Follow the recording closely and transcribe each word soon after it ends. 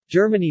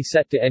Germany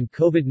set to end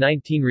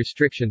COVID-19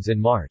 restrictions in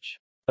March.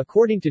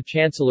 According to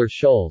Chancellor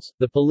Scholz,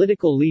 the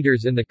political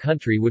leaders in the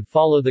country would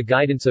follow the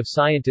guidance of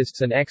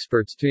scientists and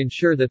experts to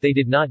ensure that they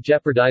did not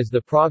jeopardize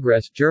the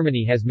progress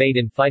Germany has made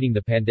in fighting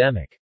the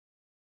pandemic.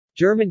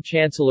 German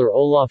Chancellor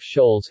Olaf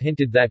Scholz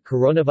hinted that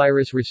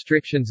coronavirus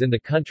restrictions in the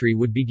country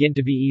would begin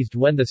to be eased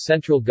when the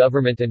central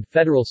government and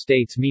federal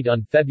states meet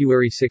on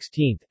February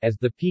 16, as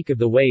the peak of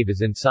the wave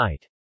is in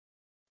sight.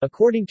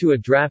 According to a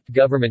draft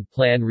government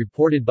plan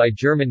reported by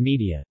German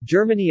media,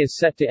 Germany is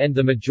set to end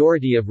the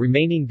majority of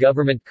remaining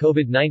government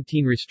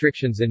COVID-19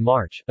 restrictions in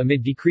March,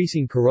 amid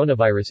decreasing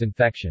coronavirus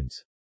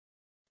infections.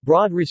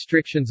 Broad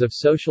restrictions of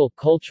social,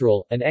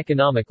 cultural, and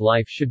economic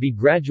life should be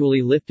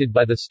gradually lifted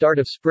by the start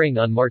of spring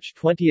on March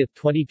 20,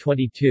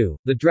 2022,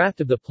 the draft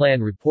of the plan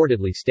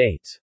reportedly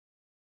states.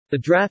 The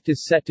draft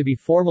is set to be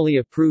formally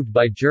approved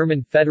by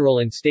German federal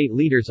and state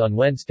leaders on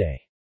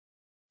Wednesday.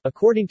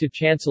 According to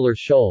Chancellor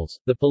Scholz,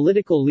 the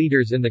political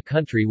leaders in the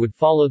country would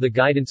follow the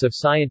guidance of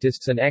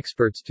scientists and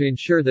experts to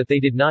ensure that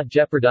they did not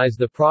jeopardize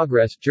the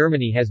progress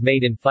Germany has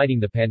made in fighting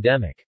the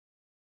pandemic.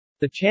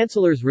 The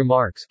Chancellor's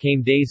remarks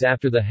came days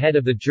after the head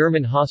of the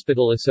German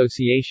Hospital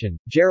Association,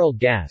 Gerald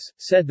Gass,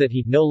 said that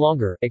he no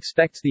longer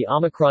expects the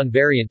Omicron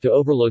variant to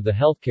overload the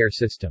healthcare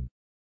system.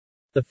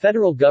 The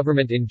federal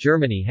government in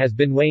Germany has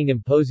been weighing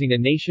imposing a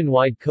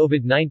nationwide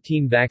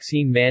COVID-19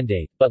 vaccine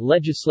mandate, but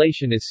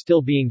legislation is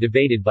still being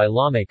debated by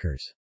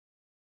lawmakers.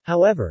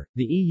 However,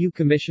 the EU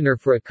Commissioner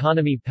for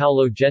Economy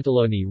Paolo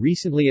Gentiloni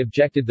recently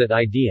objected that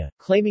idea,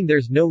 claiming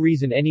there's no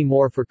reason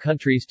anymore for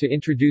countries to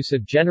introduce a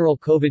general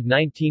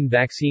COVID-19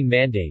 vaccine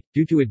mandate,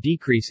 due to a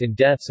decrease in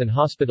deaths and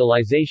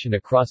hospitalization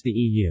across the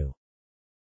EU.